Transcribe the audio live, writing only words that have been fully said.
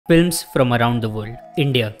Films from around the world.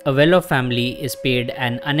 India. A well-off family is paid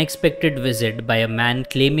an unexpected visit by a man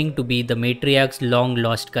claiming to be the matriarch's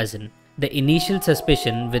long-lost cousin. The initial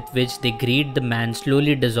suspicion with which they greet the man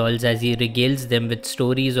slowly dissolves as he regales them with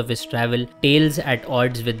stories of his travel, tales at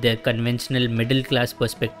odds with their conventional middle-class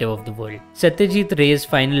perspective of the world. Satyajit Ray's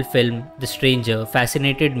final film, The Stranger,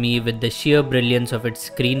 fascinated me with the sheer brilliance of its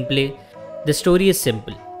screenplay. The story is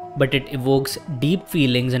simple, but it evokes deep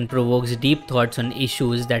feelings and provokes deep thoughts on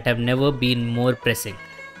issues that have never been more pressing: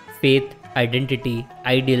 faith, identity,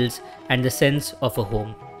 ideals, and the sense of a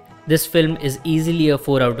home. This film is easily a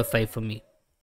 4 out of 5 for me.